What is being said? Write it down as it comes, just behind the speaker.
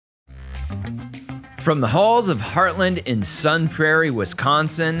From the halls of Heartland in Sun Prairie,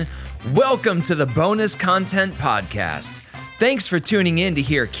 Wisconsin, welcome to the Bonus Content Podcast. Thanks for tuning in to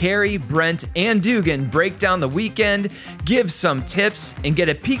hear Carrie, Brent, and Dugan break down the weekend, give some tips, and get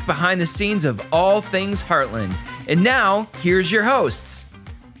a peek behind the scenes of all things Heartland. And now, here's your hosts.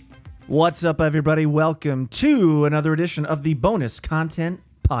 What's up, everybody? Welcome to another edition of the Bonus Content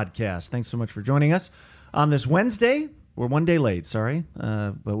Podcast. Thanks so much for joining us on this Wednesday. We're one day late, sorry,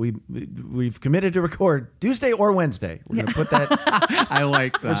 but we've committed to record Tuesday or Wednesday. We're going to put that. I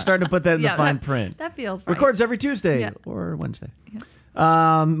like that. We're starting to put that in the fine print. That feels right. Records every Tuesday or Wednesday.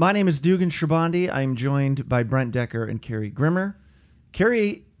 Yeah. My name is Dugan Shabandi. I'm joined by Brent Decker and Carrie Grimmer.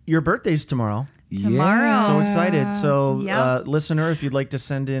 Carrie, your birthday's tomorrow. Tomorrow. So excited. So, listener, if you'd like to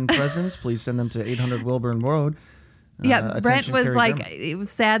send in presents, please send them to 800 Wilburn Road. Brent was Carrie like, Grimmer. it was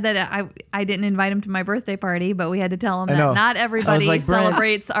sad that I didn't invite him to my birthday party, but we had to tell him I that know. not everybody Brent,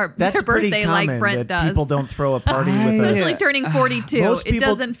 celebrates their birthday like Brent does. People don't throw a party with Especially turning 42. Most It people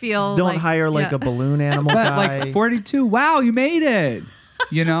doesn't feel don't like, hire a balloon animal guy. Like 42. Wow, you made it.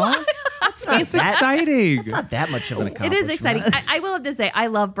 You know? It's exciting. It's not that much of an It accomplishment. is exciting. I will have to say, I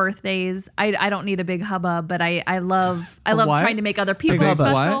love birthdays. I don't need a big hubbub, but I love what? trying to make other people Big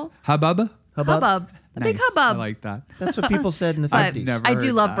hubbub. special. What? Hubbub? Hubbub. A big Nice. hubbub. I like that. That's what people said in the But 50s. never I do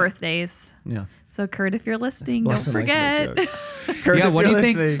heard love that. birthdays. Yeah. So Kurt, if you're listening, don't Wasn't like forget. that joke. Kurt, Yeah, if what do you're you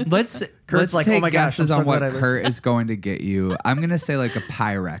listening- think? Let's like, take oh my gosh, guesses I'm so on what glad I Kurt is going to get you. I'm going to say like a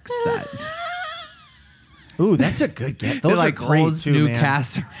Pyrex set. Ooh, that's a good get. Those They're like are great old too, new man.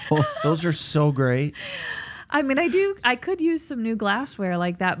 casseroles. Those are so great. I mean, I could use some new glassware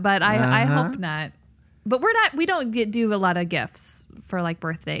like that, but I hope not. But we don't do a lot of gifts for like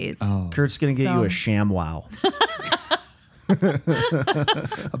birthdays. Oh, Kurt's going to get you a ShamWow.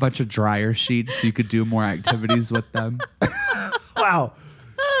 a bunch of dryer sheets so you could do more activities with them. Wow.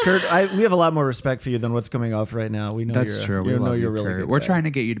 Kurt, we have a lot more respect for you than what's coming off right now. We know That's true. We love you, you're really Kurt. good We're guy. trying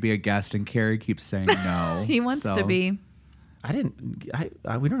to get you to be a guest, and Carrie keeps saying no. He wants to be. I didn't.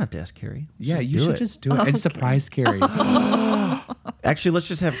 We don't have to ask Carrie. Yeah, Just you do should it. just do it and surprise Carrie. Actually, let's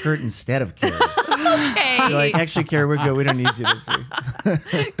just have Kurt instead of Carrie. Hey, You're like, actually, Carrie, we're good. We don't need you this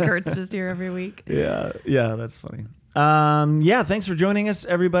week. Kurt's just here every week. Yeah, that's funny. Thanks for joining us,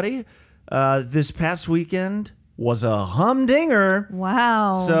 everybody. This past weekend was a humdinger.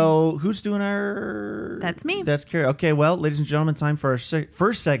 Wow. So who's doing our... That's me. That's Carrie. Okay, well, ladies and gentlemen, time for our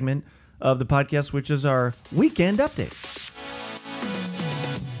first segment of the podcast, which is our weekend update.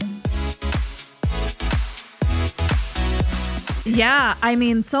 Yeah, I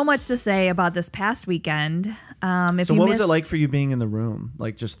mean, so much to say about this past weekend. So what was it like for you being in the room?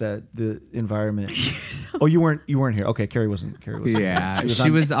 Like just the environment? Oh, you weren't here. Okay, Carrie wasn't. Yeah, She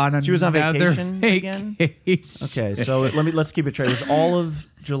was on another vacation again? vacation. Okay, so let's keep it straight. It was all of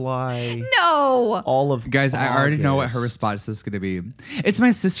July. No. All of Guys, I already know what her August. response is going to be. It's my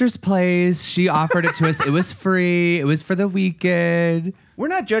sister's place. She offered it to us. It was free. It was for the weekend. We're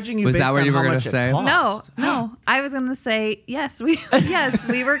not judging you. Was based that what on you were how gonna much it say? cost. No. I was going to say, yes, we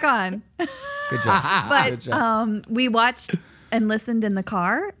were gone. Good job. But Good job. we watched and listened in the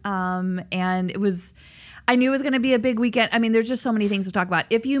car, and it was... I knew it was going to be a big weekend. I mean, there's just so many things to talk about.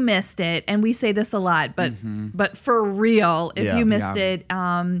 If you missed it, and we say this a lot, but for real, if you missed it,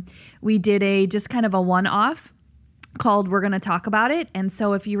 we did just kind of a one-off called We're Going to Talk About It. And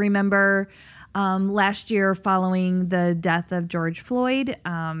so if you remember last year following the death of George Floyd,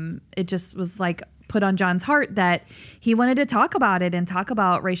 it just was like put on John's heart that he wanted to talk about it and talk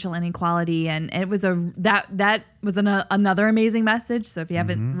about racial inequality, and it was that was another amazing message. So if you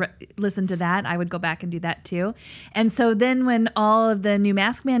haven't listened to that, I would go back and do that too. And so then when all of the new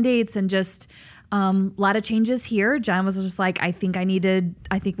mask mandates and just a lot of changes here, John was just like, I think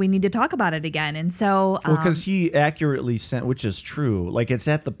we need to talk about it again. And so Well, because he accurately sent, which is true, like it's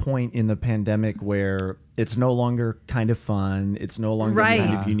at the point in the pandemic where it's no longer kind of fun, it's no longer Right.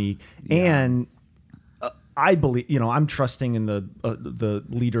 kind of unique, and I believe, I'm trusting in the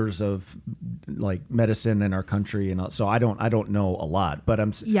leaders of like medicine in our country, and so I don't know a lot, but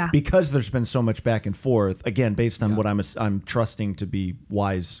because there's been so much back and forth, again, based on what I'm trusting to be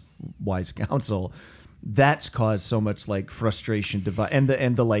wise counsel. That's caused so much like frustration, and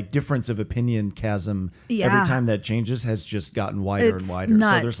the like difference of opinion chasm every time that changes has just gotten wider and wider.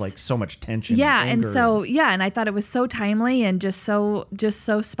 Nuts. So there's like so much tension. Yeah, and and anger. so and I thought it was so timely and just so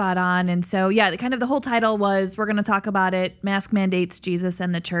spot on. And so kind of the whole title was We're going to talk about it: mask mandates, Jesus,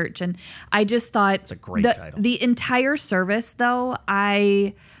 and the church. And I just thought it's a great title. The entire service, though,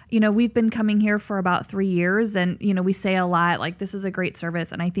 we've been coming here for about 3 years, and we say a lot like this is a great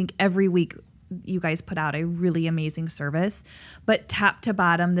service, and I think every week you guys put out a really amazing service. But top to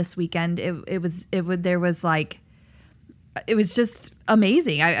bottom this weekend, it was just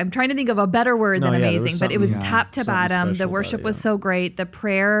amazing. I'm trying to think of a better word than amazing, but it was top to bottom. The worship was so great. The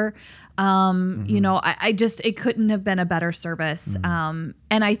prayer, it couldn't have been a better service. And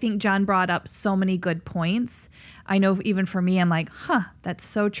I think John brought up so many good points. I know even for me, I'm like, that's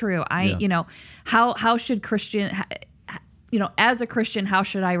so true. How should Christian, as a Christian, how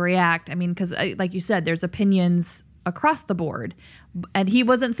should I react? I mean, because like you said, there's opinions across the board, and he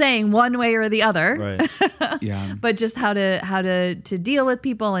wasn't saying one way or the other, right? Yeah. But just how to deal with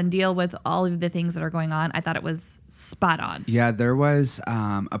people and deal with all of the things that are going on. I thought it was spot on. Yeah, there was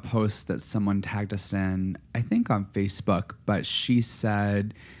a post that someone tagged us in, I think on Facebook, but she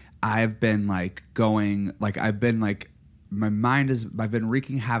said, I've been wreaking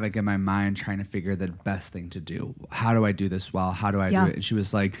havoc in my mind trying to figure the best thing to do. How do I do this well? How do I do it? And she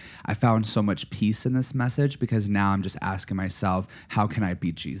was like, I found so much peace in this message because now I'm just asking myself, how can I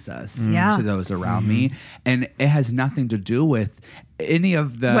be Jesus to those around me? And it has nothing to do with any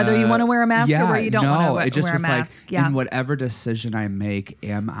of the... Whether you want to wear a mask or whether you don't want to wear a mask. It just was like, in whatever decision I make,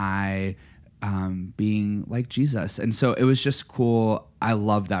 am I being like Jesus? And so it was just cool. I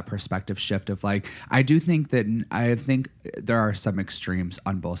love that perspective shift of like, I think there are some extremes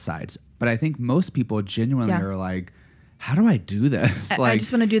on both sides, but I think most people genuinely are like, how do I do this? I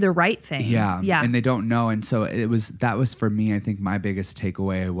just want to do the right thing. Yeah. And they don't know. And so that was for me, I think my biggest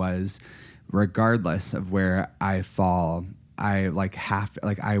takeaway was, regardless of where I fall, I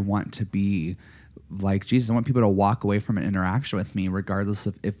want to be like Jesus. I want people to walk away from an interaction with me, regardless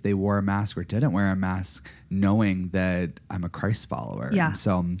of if they wore a mask or didn't wear a mask, knowing that I'm a Christ follower. Yeah. And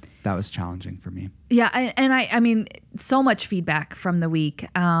so that was challenging for me. Yeah. And I mean, so much feedback from the week,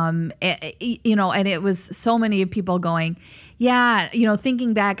 and it was so many people going,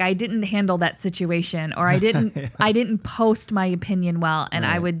 thinking back, I didn't handle that situation, or I didn't post my opinion well, and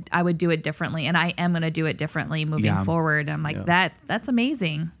right. I would do it differently, and I am going to do it differently moving forward. I'm like, that's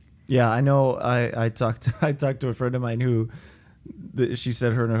amazing. Yeah, I know. I talked to a friend of mine who she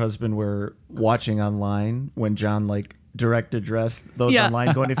said her and her husband were watching online when John direct addressed those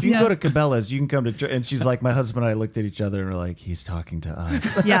online, going, if you can go to Cabela's, you can come to church. And she's like, my husband and I looked at each other and were like, he's talking to us.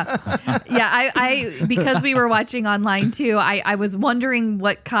 I because we were watching online too, I was wondering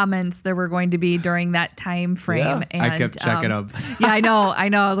what comments there were going to be during that time frame. And I kept checking up. I know. I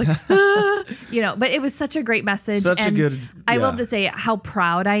was like, but it was such a great message. I love to say how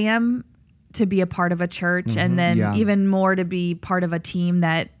proud I am to be a part of a church, and then even more to be part of a team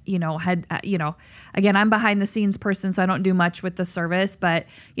that, had, again, I'm behind the scenes person, so I don't do much with the service, but,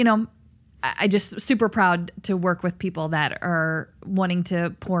 I just super proud to work with people that are wanting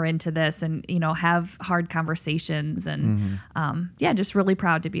to pour into this and, have hard conversations, and just really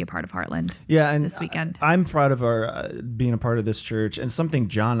proud to be a part of Heartland this weekend. I'm proud of our being a part of this church, and something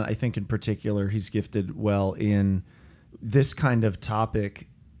John, I think in particular, he's gifted well in this kind of topic.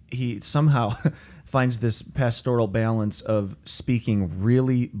 He somehow finds this pastoral balance of speaking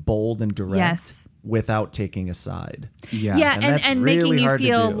really bold and direct without taking a side. And really making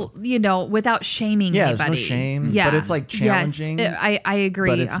you feel, without shaming anybody. There's no shame, but it's challenging. Yes, I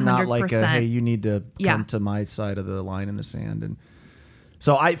agree. But it's 100%. Not like hey, you need to come to my side of the line in the sand. And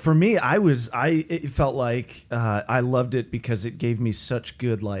so it felt like I loved it because it gave me such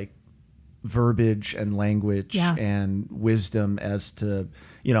good verbiage and language and wisdom as to,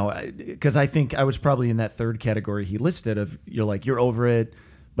 because I think I was probably in that third category he listed of you're over it,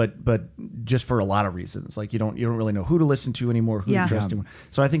 but just for a lot of reasons, you don't really know who to listen to anymore, who to trust anymore.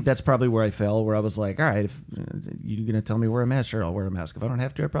 So I think that's probably where I fell, where I was like, all right, if you're gonna tell me wear a mask, sure, I'll wear a mask. If I don't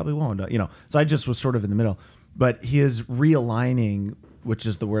have to, I probably won't. So I just was sort of in the middle. But his realigning, which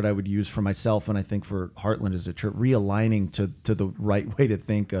is the word I would use for myself, and I think for Heartland as a church, realigning to the right way to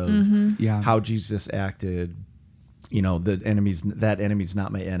think of how Jesus acted. That enemy's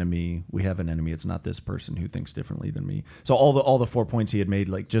not my enemy. We have an enemy. It's not this person who thinks differently than me. So all the 4 points he had made,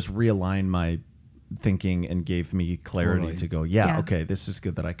 just realign my thinking and gave me clarity to go, okay, this is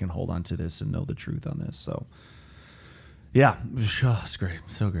good that I can hold on to this and know the truth on this. So it's great.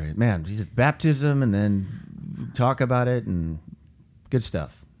 So great. Man, baptism and then talk about it and good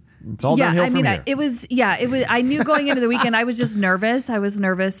stuff. It's all downhill from here. It was. I knew going into the weekend, I was just nervous. I was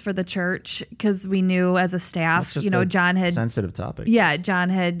nervous for the church because we knew as a staff, John had sensitive topic. Yeah,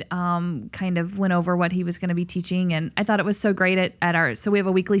 John had kind of went over what he was going to be teaching, and I thought it was so great at our. So we have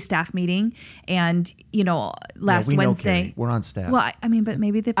a weekly staff meeting, and last Wednesday we're on staff. Well, but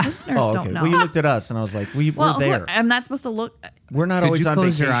maybe the listeners don't know. Well, you looked at us, and I was like, we're there. I'm not supposed to look. We're not always on vacation. Could you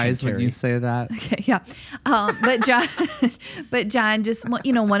close your eyes when you say that? Okay, yeah. But John just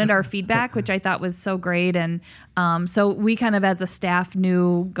wanted around our feedback, which I thought was so great. And so we kind of as a staff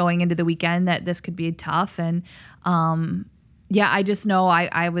knew going into the weekend that this could be tough. And I just know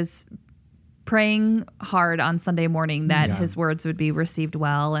I was praying hard on Sunday morning that his words would be received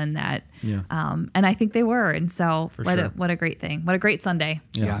well, and that, and I think they were. And so what a great thing. What a great Sunday.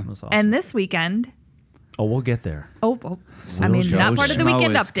 Yeah. Awesome. And this weekend. Oh, we'll get there. I mean, not part of the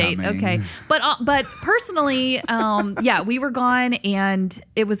weekend update. Coming. Okay. But personally, we were gone, and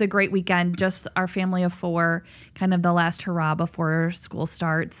it was a great weekend. Just our family of 4, kind of the last hurrah before school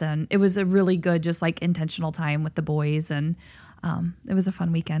starts. And it was a really good, just like intentional time with the boys. And it was a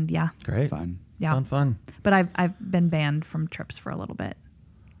fun weekend. Yeah. Great. Fun. Yeah. Fun. But I've been banned from trips for a little bit.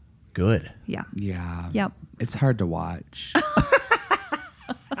 Good. Yeah. Yeah. Yep. It's hard to watch.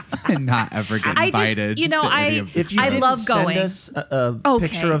 And not ever get invited. If you love going. Send us a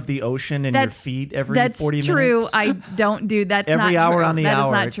picture of the ocean and your feet every 40 minutes. That's true. I don't do that. Every not hour true. on the that hour.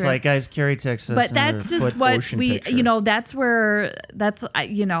 Is not it's true. like, guys, Carrie texts us. But that's just what we, picture. That's where,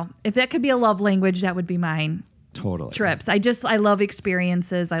 if that could be a love language, that would be mine. Totally. Trips. I love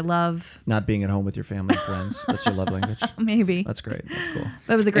experiences. I love not being at home with your family and friends. That's your love language. Maybe. That's great. That's cool.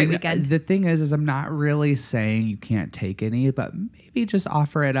 But it was a great weekend. The thing is I'm not really saying you can't take any, but maybe just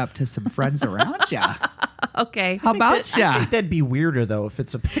offer it up to some friends around you. Okay. How about you? I think that'd be weirder though if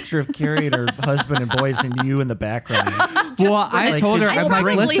it's a picture of Carrie and her husband and boys and you in the background. Well, I told her, I'm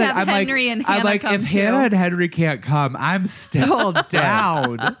like, listen, I'm like, if Hannah and Henry can't come, I'm still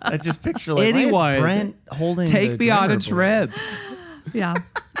down. I just picture like anyone. Brent holding. Take me on a trip. Yeah.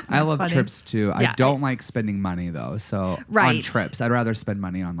 I love funny. trips too. Yeah, I don't like spending money though. So on trips, I'd rather spend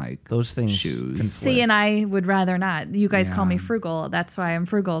money on like those things. Shoes. Conflict. See, and I would rather not. You guys call me frugal. That's why I'm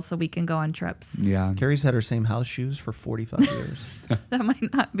frugal, so we can go on trips. Yeah. Carrie's had her same house shoes for 45 years. That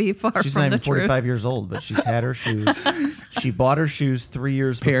might not be far She's from not the even 45 truth. years old, but she's had her shoes. She bought her shoes 3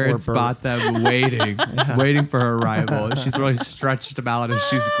 years Parents before birth. bought them waiting for her arrival. She's really stretched them out as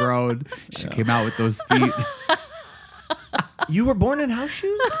she's grown. She came out with those feet. You were born in house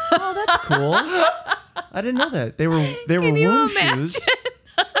shoes? Oh, that's cool. I didn't know that. They were Can you womb imagine? shoes.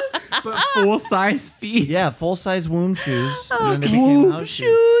 But full-size feet. Yeah, full-size womb shoes. And then they became Womb house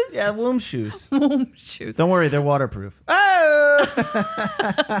shoes? Yeah, womb shoes. Womb shoes. Don't worry, they're waterproof. Oh!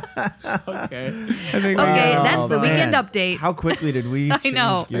 Okay. Okay, that's the weekend update. How quickly did we I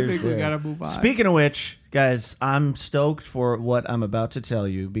know. change gears I think we there? gotta move on. Speaking of which, guys, I'm stoked for what I'm about to tell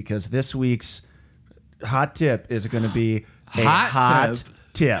you because this week's hot tip is going to be a hot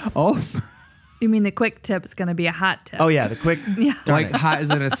tip. Oh. You mean the quick tip is going to be a hot tip? Oh, yeah, the quick. Yeah. Darn Like it. hot,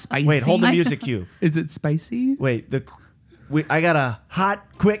 is it a spicy? Wait, hold the music cue. Is it spicy? Wait, I got a hot,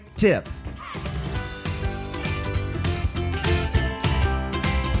 quick tip.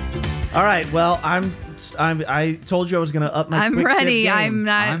 All right, well, I told you I was going to up my I'm quick ready. tip game. I'm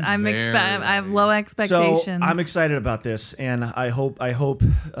not. I have low expectations. So I'm excited about this, and I hope,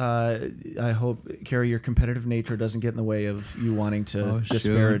 Carrie, your competitive nature doesn't get in the way of you wanting to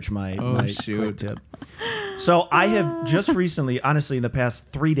disparage my quick tip. So I have just recently, honestly, in the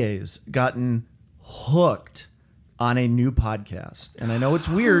past 3 days, gotten hooked on a new podcast, and I know it's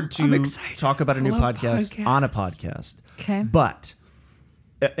weird to talk about a new podcast on a podcast. Okay, but.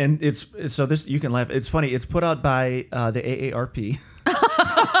 And it's so this you can laugh. It's funny. It's put out by the AARP.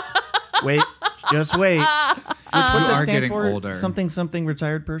 Wait, just wait. What's that stand for? Older. Something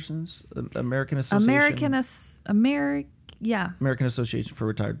retired persons. American Association. American Association for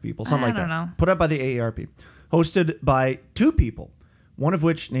Retired People. Something like that. I don't know. Put out by the AARP. Hosted by 2 people. One of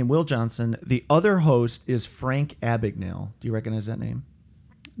which named Will Johnson. The other host is Frank Abagnale. Do you recognize that name?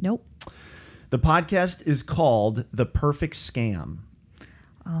 Nope. The podcast is called The Perfect Scam.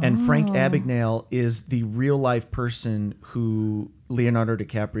 And Frank Abagnale is the real-life person who Leonardo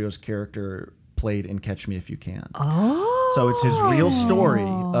DiCaprio's character played in Catch Me If You Can. Oh. So it's his real story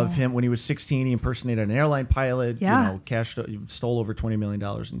of him when he was 16. He impersonated an airline pilot, stole over $20 million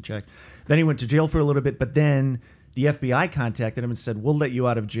in check. Then he went to jail for a little bit, but then the FBI contacted him and said, "We'll let you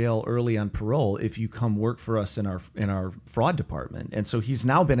out of jail early on parole if you come work for us in our fraud department." And so he's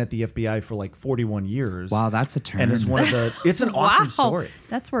now been at the FBI for like 41 years. Wow, that's a turn. And is one of the. It's an awesome story.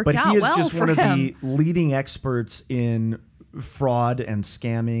 That's worked out well for him. But he is just one of the leading experts in fraud and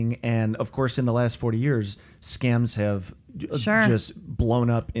scamming, and of course, in the last 40 years, scams have just blown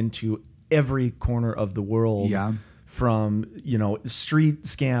up into every corner of the world. Yeah. From street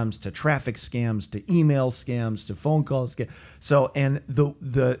scams to traffic scams to email scams to phone call scams. So and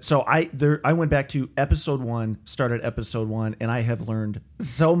I went back to started episode 1, and I have learned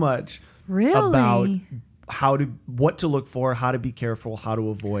so much about what to look for, how to be careful, how to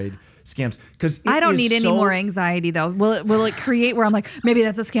avoid scams. Because I don't need any more anxiety though. Will it create where I'm like, maybe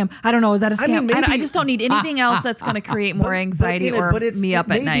that's a scam? I don't know. Is that a scam? I just don't need anything else that's going to create more anxiety or me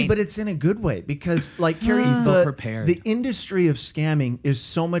up at night. But it's in a good way because, like, Carrie, the industry of scamming is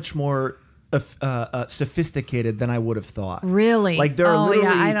so much more sophisticated than I would have thought. Really? Like there are literally,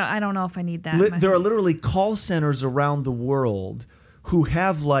 I don't know if I need that. There are literally call centers around the world who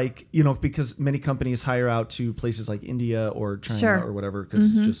have, like, because many companies hire out to places like India or China or whatever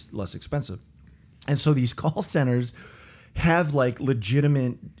because it's just less expensive. And so these call centers have like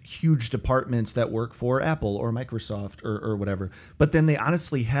legitimate huge departments that work for Apple or Microsoft or whatever. But then they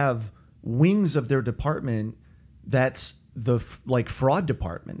honestly have wings of their department that's the fraud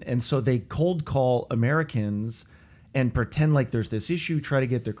department. And so they cold call Americans and pretend like there's this issue, try to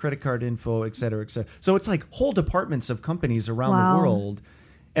get their credit card info, et cetera, et cetera. So it's like whole departments of companies around the world,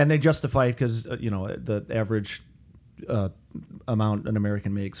 and they justify it because, the average amount an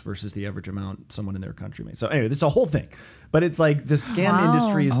American makes versus the average amount someone in their country makes. So anyway, there's a whole thing. But it's like the scam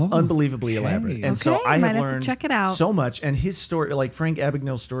industry is unbelievably elaborate. And so I have learned check it out. So much. And his story, like Frank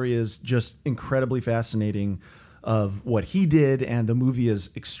Abagnale's story, is just incredibly fascinating of what he did, and the movie is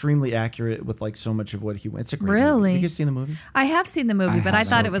extremely accurate with like so much of what he went. It's a great movie. Have you guys seen the movie? I have seen the movie, but I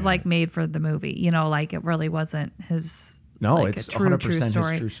thought it was like made for the movie. Like it really wasn't his. No, like it's a true 100%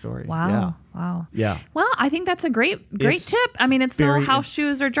 story. his true story. Wow. Wow. Yeah. Well, I think that's a great tip. I mean, it's no house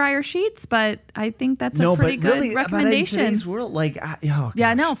shoes or dryer sheets, but I think that's a pretty good recommendation. But in today's world, like,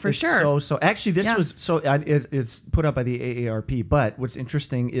 for sure. So actually, this was it's put up by the AARP. But what's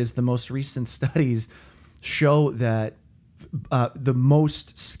interesting is the most recent studies show that the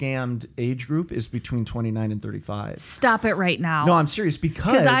most scammed age group is between 29 and 35. Stop it right now. No, I'm serious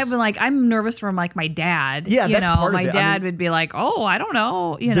because I've been like, I'm nervous from like my dad. Yeah, that's part of it. My dad would be like, oh, I don't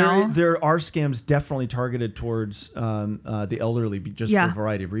know. There are scams definitely targeted towards the elderly just for a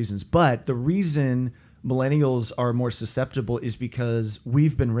variety of reasons. But the reason millennials are more susceptible is because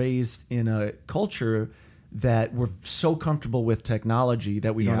we've been raised in a culture that we're so comfortable with technology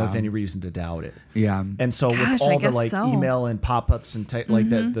that we don't have any reason to doubt it. Yeah. And so with all the email and pop-ups and the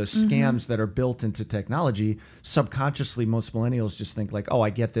scams that are built into technology, subconsciously most millennials just think like, oh,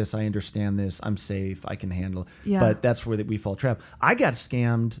 I get this, I understand this, I'm safe, I can handle it. Yeah. But that's where we fall trapped. I got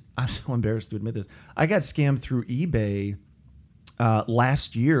scammed. I'm so embarrassed to admit this. I got scammed through eBay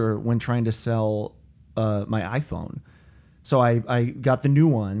last year when trying to sell my iPhone. So I got the new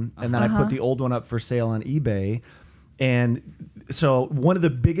one, and then I put the old one up for sale on eBay. And so one of the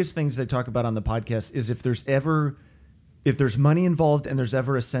biggest things they talk about on the podcast is if there's money involved and there's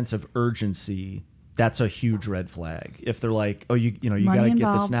ever a sense of urgency, that's a huge red flag. If they're like, oh, you got to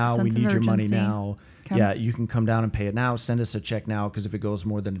get this now, we need your money now. Okay. Yeah, you can come down and pay it now. Send us a check now, because if it goes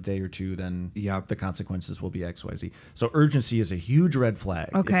more than a day or two, then the consequences will be X, Y, Z. So urgency is a huge red flag.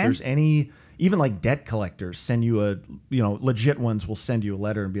 Okay. If there's any, even like debt collectors send you legit ones will send you a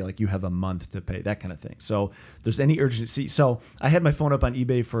letter and be like, you have a month to pay, that kind of thing. So there's any urgency. So I had my phone up on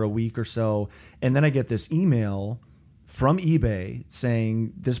eBay for a week or so, and then I get this email from eBay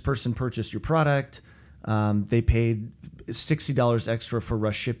saying this person purchased your product. They paid $60 extra for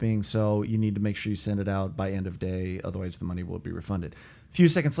rush shipping, so you need to make sure you send it out by end of day, otherwise the money will be refunded. A few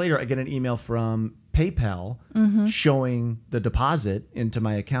seconds later, I get an email from PayPal showing the deposit into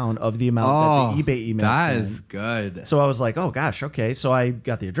my account of the amount that the eBay email sent. That is good. So I was like, oh gosh, okay. So I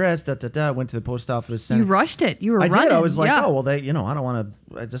got the address, went to the post office. You rushed it. You were running. I did. I was like, oh, well, I don't want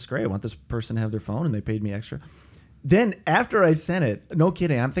to, that's great. I want this person to have their phone, and they paid me extra. Then after I sent it, no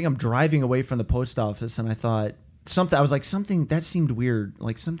kidding, I'm driving away from the post office, and I thought that seemed weird.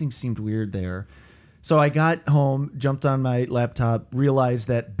 Like something seemed weird there. So I got home, jumped on my laptop, realized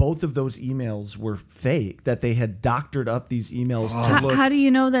that both of those emails were fake, that they had doctored up these emails to look. How do you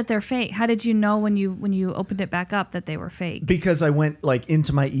know that they're fake? How did you know when you opened it back up that they were fake? Because I went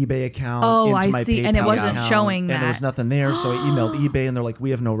into my eBay account, into my PayPal and it wasn't account, showing that. And there was nothing there, so I emailed eBay, and they're like, we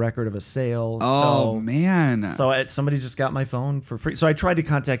have no record of a sale. Man. So somebody just got my phone for free. So I tried to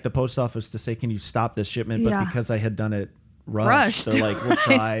contact the post office to say, can you stop this shipment? But because I had done it rushed. They're like, we'll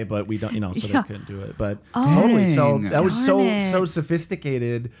try, but we don't, so they couldn't do it. But totally. So that was so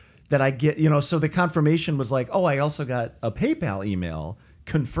sophisticated that I get, so the confirmation was like, oh, I also got a PayPal email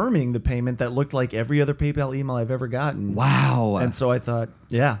confirming the payment that looked like every other PayPal email I've ever gotten. Wow. And so I thought,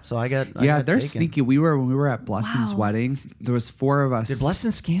 so I got they're taken. sneaky. When we were at Blessing's wedding, there was 4 of us. Did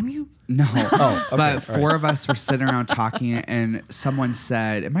Blessing scam you? No. Oh, okay. But four of us were sitting around talking, and someone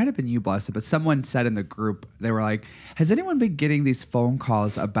said, it might have been you, Blessed, but someone said in the group, they were like, has anyone been getting these phone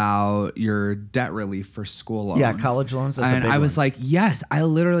calls about your debt relief for school loans? Yeah, college loans. That's and a big I was one. like, yes, I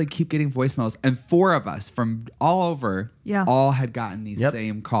literally keep getting voicemails. And four of us from all over all had gotten these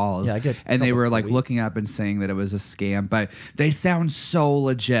same calls. Yeah, I get and they were like week. looking up and saying that it was a scam, but they sound so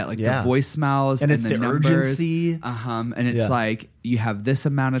legit. Like the voicemails and it's the numbers. urgency. And it's like, you have this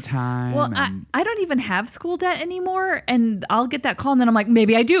amount of time. Well, I don't even have school debt anymore, and I'll get that call, and then I'm like,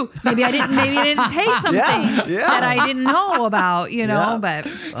 maybe I do. Maybe I didn't pay something that I didn't know about, you know. But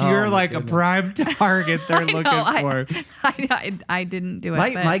you're like a prime target they're looking for. I didn't do it.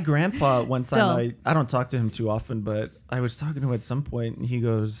 My grandpa one time, I don't talk to him too often, but I was talking to him at some point, and he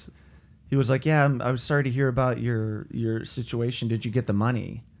was like, yeah, I was sorry to hear about your situation. Did you get the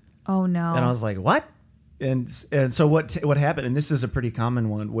money? Oh no. And I was like, what? And so what happened? And this is a pretty common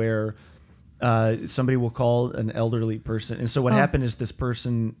one where somebody will call an elderly person. And so what happened is this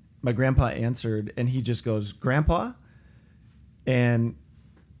person, my grandpa answered, and he just goes, Grandpa? And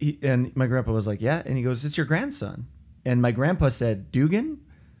my grandpa was like, yeah. And he goes, it's your grandson. And my grandpa said, Dugan?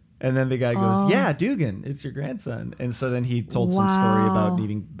 And then the guy goes, yeah, Dugan, it's your grandson. And so then he told some story about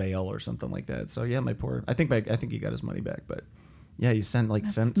needing bail or something like that. So yeah, I think he got his money back. But yeah, you sent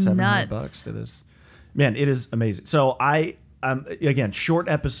 $700 to this. Man, it is amazing. So again, short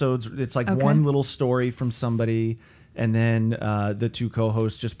episodes. It's like one little story from somebody, and then the two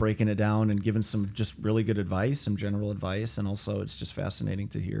co-hosts just breaking it down and giving some just really good advice, some general advice, and also it's just fascinating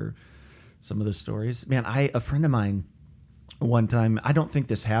to hear some of the stories. Man, a friend of mine one time, I don't think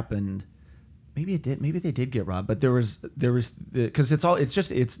this happened. Maybe it did. Maybe they did get robbed, but there was because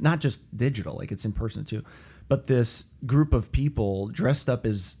it's not just digital, like it's in person too. But this group of people dressed up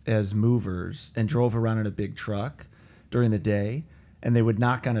as movers and drove around in a big truck during the day, and they would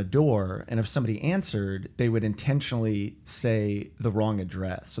knock on a door, and if somebody answered, they would intentionally say the wrong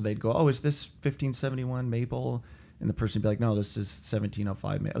address. So they'd go, "Oh, is this 1571 Maple?" And the person would be like, "No, this is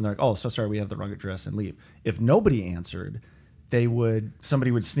 1705 Maple." And they're like, "Oh, so sorry, we have the wrong address," and leave. If nobody answered,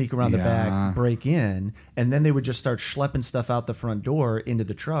 somebody would sneak around the back, break in, and then they would just start schlepping stuff out the front door into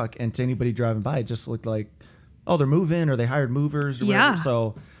the truck. And to anybody driving by, it just looked like, oh, they're moving, or they hired movers, or whatever.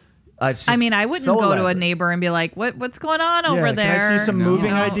 So, I wouldn't go to a neighbor and be like, "What's going on over there? Can I see some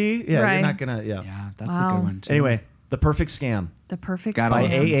moving ID?" Yeah, right. You're not gonna. Yeah, that's a good one too. Anyway, The Perfect Scam. The Perfect Scam by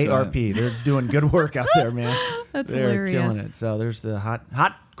AARP. They're doing good work out there, man. They're hilarious. Killing it. So there's the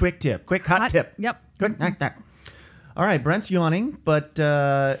quick hot tip. Yep. Quick. All right, Brent's yawning, but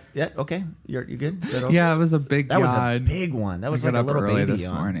okay, you're good. Is that okay? Yeah, it was a big That was a big one. That was like a little early baby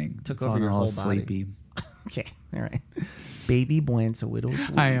this morning. Took over your whole body. Sleepy. Okay, all right. Baby Brent's a little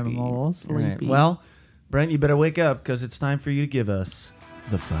sleepy. I am a little sleepy. Right. Well, Brent, you better wake up because it's time for you to give us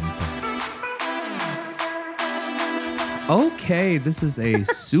the fun fact. Okay, this is a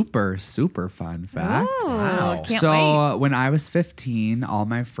super fun fact. Ooh, wow. Can't wait. When I was 15, all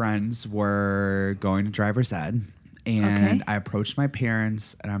my friends were going to driver's ed. And I approached my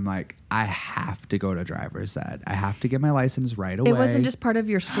parents, and I'm like, I have to go to driver's ed. I have to get my license right away. It wasn't just part of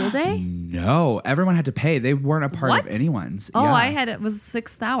your school day? No. Everyone had to pay. They weren't a part of anyone's. Oh, yeah. It was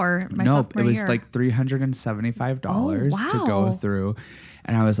 6th hour. It was like $375 to go through.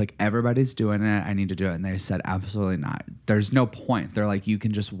 And I was like, everybody's doing it. I need to do it. And they said, absolutely not. There's no point. They're like, you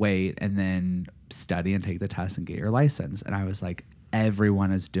can just wait and then study and take the test and get your license. And I was like,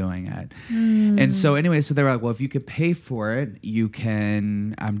 everyone is doing it. And so anyway, so they were like, well, if you could pay for it, you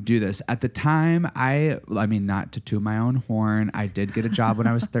can do this. At the time, I mean, not to toot my own horn, I did get a job when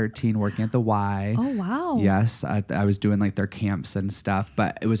I was 13 working at the Y. Oh, wow. Yes. I was doing like their camps and stuff,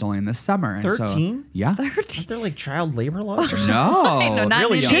 but it was only in the summer. 13? Yeah. 13? They're like child labor laws or something? No. No, not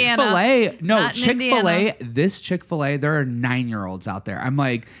really in Chick-fil-A. No, not Chick-fil-A. This Chick-fil-A, there are 9-year-olds out there. I'm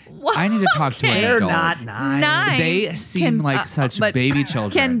like, I need to talk to an They're adult. not 9. They seem like such baby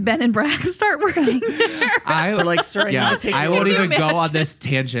children. Can Ben and Brack start working there? They're like, sir, I won't even go on this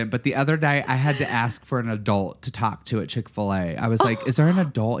tangent, but the other night I had to ask for an adult to talk to at Chick-fil-A. I was like, is there an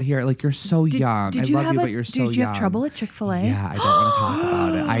adult here? Like, you're so young. I love you, but you're so young. Did you have trouble at Chick-fil-A? Yeah, I don't want to talk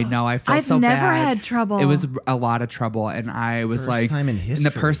about it. I know, I felt so bad. I've never had trouble. It was a lot of trouble, and I was First time in history. And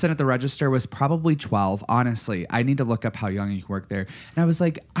the person at the register was probably 12. Honestly, I need to look up how young you can work there. And I was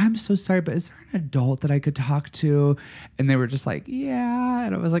like, I'm so sorry, but is there an adult that I could talk to? And they were just like, yeah.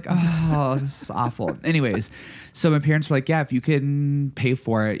 And I was like, oh, this is awful. Anyways, so my parents were like, yeah, if you can pay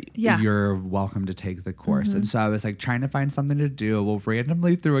for it, you're welcome to take the course. And so I was like trying to find something to do. Well,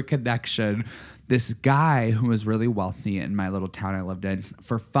 randomly through a connection, this guy who was really wealthy in my little town I lived in,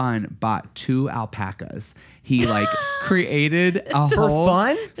 for fun, bought 2 alpacas. He like created a whole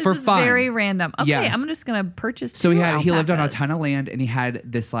fun? For This is fun. very random. Okay, Yes. I'm just gonna purchase. So 2 he lived on a alpacas. ton of land, and he had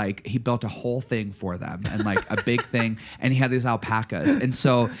this like he built a whole thing for them and like a big thing, and he had these alpacas. And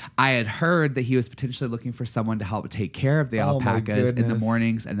so I had heard that he was potentially looking for someone to help take care of the Oh, my alpacas in the goodness.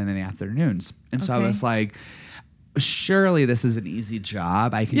 mornings and then in the afternoons. And so I Okay. was like, surely this is an easy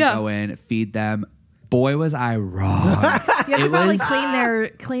job. I can Yeah. go in, feed them. Boy, was I wrong. You have to It probably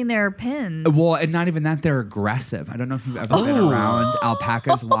was- clean their pins. Well, and not even that, they're aggressive. I don't know if you've ever been around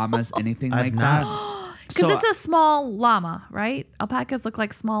alpacas, llamas, anything I've like not. that. Because So- it's a small llama, right? Alpacas look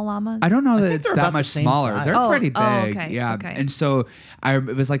like small llamas. I don't know that think it's they're that about the much same smaller. size. They're Oh, pretty big. oh, okay, Yeah. okay. And so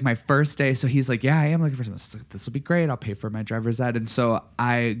it was like my first day. So he's like, yeah, I am looking for someone. So I was like, this will be great. I'll pay for my driver's ed. And so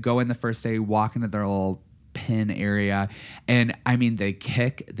I go in the first day, walk into their little pin area, and I mean, they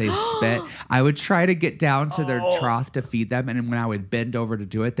kick, they spit. I would try to get down to their trough to feed them, and when I would bend over to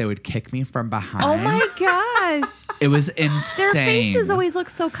do it, they would kick me from behind. Oh my gosh. It was insane. Their faces always look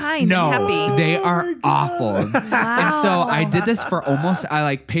so kind No, and happy. they are awful. And so I Wow. did this for I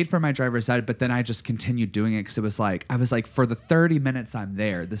like paid for my driver's ed, but then I just continued doing it because it was like, I was like, for the 30 minutes I'm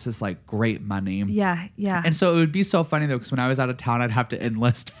there, this is like great money. Yeah, yeah. And so it would be so funny though, because when I was out of town, I'd have to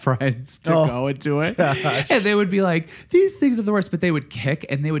enlist friends to go and do it. And they would be like, these things are the worst, but they would kick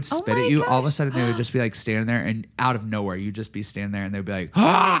and they would Oh spit my at you. All of a gosh. sudden they would just be like standing there, and out of nowhere, you'd just be standing there and they'd be like,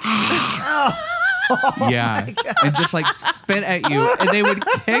 yeah, and just like spit at you, and they would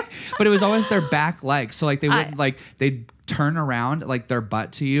kick, but it was always their back leg. So like they wouldn't they'd turn around like their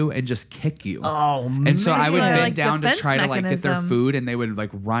butt to you and just kick you. Oh, And so I would man. bend Like down to defense try to like get their mechanism. food, and they would like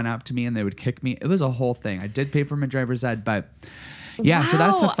run up to me and they would kick me. It was a whole thing. I did pay for my driver's ed, but yeah, so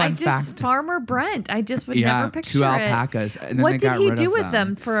that's a Wow, fun fact. Farmer Brent. I just would Yeah, never picture 2 it. alpacas, and then What they did got he rid do of with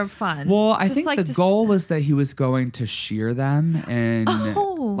them for fun? Well, I Just think like the just- goal was that he was going to shear them and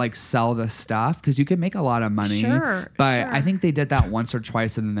Oh. like sell the stuff, because you can make a lot of money. Sure, But sure. I think they did that once or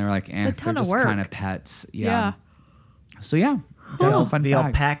twice, and then they were like, a ton they're of just work. kind of pets. Yeah. Yeah. So yeah, that's a fun the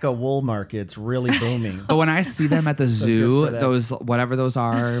fact. alpaca wool market's really booming. But when I see them at the zoo, for that. those whatever those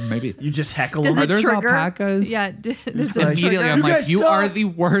are, maybe You just heckle Does them. Are it there's trigger? alpacas? Yeah. Does it immediately trigger? I'm You like, guys you suck." are the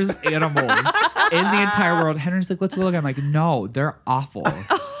worst animals in the entire world. Henry's like, let's go look. I'm like, no, they're awful.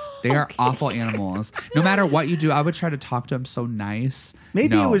 They are awful animals. No matter what you do, I would try to talk to them so nice.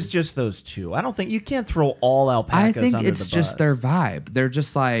 Maybe No. it was just those 2. I don't think you can't throw all I alpacas think under it's the just bus. their vibe. They're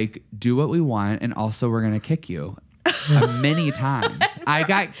just like, do what we want, and also we're gonna kick you. Many times. I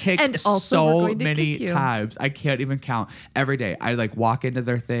got kicked And also we're so going to many kick you. times. I can't even count. Every day. I like walk into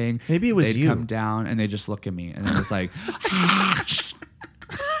their thing. Maybe it was they'd you. come down and they just look at me, and it was like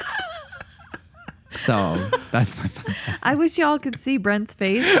So that's my fun fact. I wish y'all could see Brent's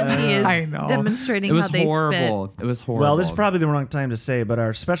face when he is I know. demonstrating It was how they horrible. It was horrible. Well, this is probably the wrong time to say, but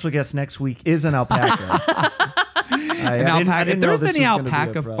our special guest next week is an alpaca. An alpaca. If there's any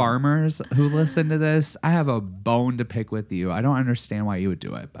alpaca farm, farmers who listen to this, I have a bone to pick with you. I don't understand why you would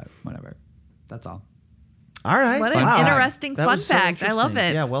do it, but whatever. That's all. all right. What an Fun fact. interesting That fun was so fact. I love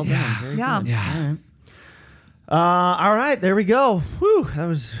interesting. it. Yeah, well done. Very Yeah. good. Yeah. All right. All right, there we go. Whew, that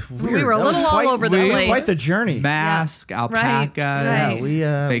was weird. were a That was little all over the it was place. quite the journey. Mask, Yeah. alpacas, Right.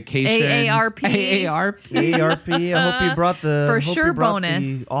 Yeah, we, vacations, AARP. AARP. ARP. I hope you brought the For hope sure you brought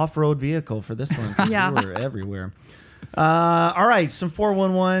bonus. the off-road vehicle for this one. 'Cause Yeah. we were everywhere. All right, some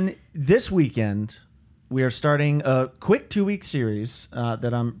 411 this weekend. We are starting a quick 2-week series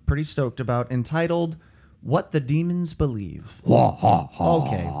that I'm pretty stoked about, entitled "What the Demons Believe."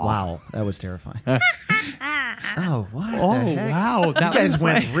 Okay, wow, that was terrifying. Oh, what? Oh, the heck? wow. You That guys was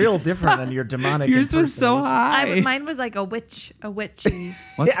went like, real different than your demonic. yours was so impersonation. high. Mine was like a witchy.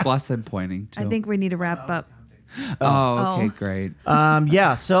 What's Yeah. Blessed pointing to? I think we need to wrap up. Oh, okay, Oh. great.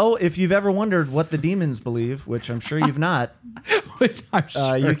 Yeah, so if you've ever wondered what the demons believe, which I'm sure you've not, Which I'm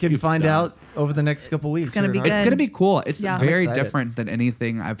sure you can you've find done. out over the next couple weeks. gonna here be at good. It's Heart. going to be cool. It's Yeah. I'm very excited. different than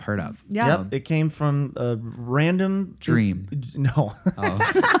anything I've heard of. Yeah. Yep, it came from a random Dream. No, Oh.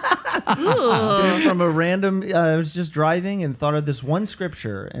 Ooh. from a random. I was just driving and thought of this one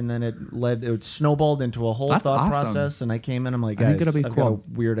scripture, and then it snowballed into a whole That's thought awesome. process. And I came in, I'm like, I guys, think it'll be I've got a cool.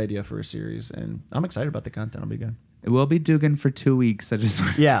 weird idea for a series, and I'm excited about the content. It'll be good. It will be Dugan for 2 weeks. I just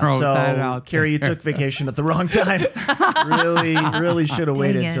Yeah, throw that so out Carrie, you there. took vacation at the wrong time. really should have Dang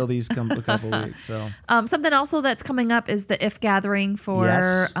waited it. until these come a couple weeks. So Something also that's coming up is the IF gathering for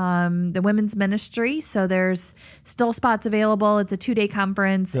Yes. the women's ministry. So there's still spots available. It's a 2-day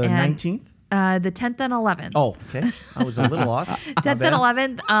conference. the and 19th. The 10th and 11th. Oh, okay. I was a little off. My 10th bad.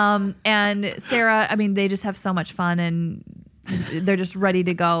 and 11th. And Sarah, I mean, they just have so much fun, and they're just ready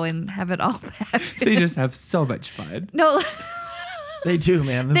to go and have it all packed. They just have so much fun. No. They do,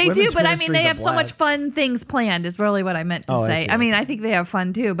 man. They do, but I mean, they have so much fun things planned is really what I meant to say. I mean, I think they have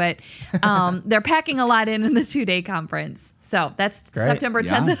fun too, but they're packing a lot in the 2-day conference. So that's great. September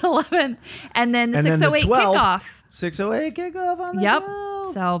 10th and 11th. And then the 608 kickoff. 608 kickoff on the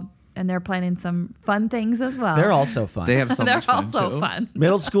 12th. So, and they're planning some fun things as well. They're also fun. They have so much fun They're also fun.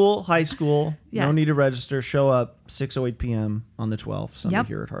 Middle school, high school. Yes. No need to register. Show up 6:08 p.m. on the 12th. Sunday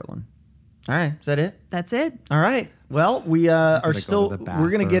here at Heartland. All right. Is that it? That's it. All right. Well, we are still. We're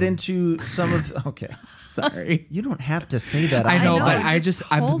going to get into some of. Okay. Sorry. You don't have to say that. I know,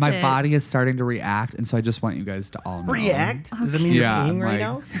 but my body is starting to react, and so I just want you guys to all know. React? Does that mean you're peeing right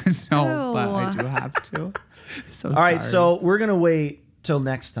now? No, but I do have to. So all right. So we're going to wait till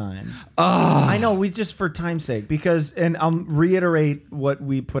next time. I know, we just for time's sake, because, and I'll reiterate what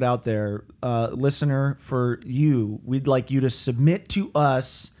we put out there, listener, for you, we'd like you to submit to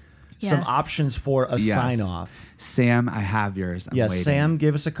us some options for a sign off. Sam, I have yours. I'm waiting. Sam,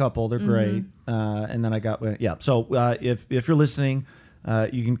 give us a couple. They're great. And then I got, So if you're listening,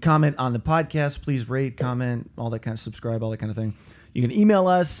 you can comment on the podcast. Please rate, comment, all that kind of, subscribe, all that kind of thing. You can email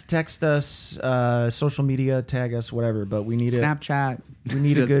us, text us, social media, tag us, whatever. But we need Snapchat. We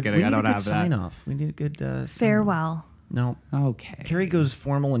need a good. We need a good sign off. We need a good farewell. No. Okay. Carrie goes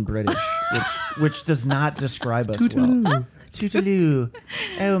formal and British, which does not describe us Toodaloo. well. Toodaloo.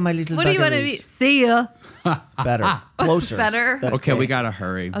 Oh, my little. What do you want to be? See ya. Better, closer. Better. That's okay, we gotta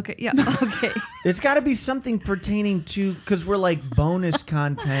hurry. Okay, yeah. Okay. It's got to be something pertaining to, because we're like bonus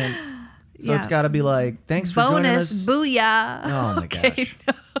content. So it's got to be like, thanks for joining us. Booyah. Oh, my gosh.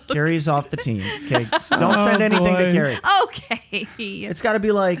 Carrie's off the team. Okay, don't send anything to Carrie. Okay. It's got to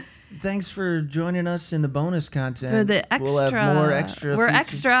be like, thanks for joining us in the bonus content. For the extra. We'll have more extra. We're features.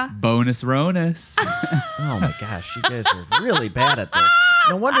 extra. Bonus Ronus. Oh, my gosh. You guys are really bad at this.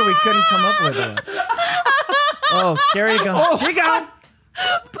 No wonder we couldn't come up with it. Oh, Carrie goes. Oh. She gone.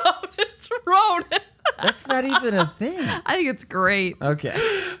 Bonus Ronan. That's not even a thing. I think it's great. Okay.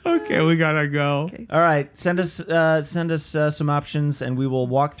 Okay, we gotta go. Okay. All right. Send us some options, and we will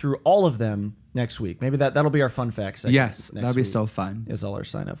walk through all of them next week. Maybe that'll be our fun facts. Yes, that'll be so fun. Is all our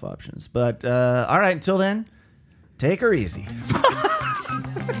sign up options. But all right. Until then, take her easy.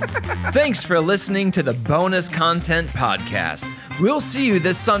 Thanks for listening to the Bonus Content Podcast. We'll see you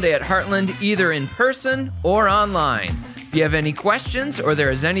this Sunday at Heartland, either in person or online. If you have any questions or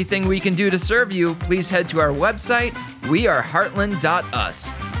there is anything we can do to serve you, please head to our website,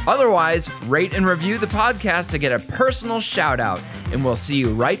 weareheartland.us. Otherwise, rate and review the podcast to get a personal shout out. And we'll see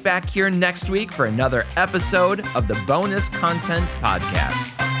you right back here next week for another episode of the Bonus Content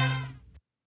Podcast.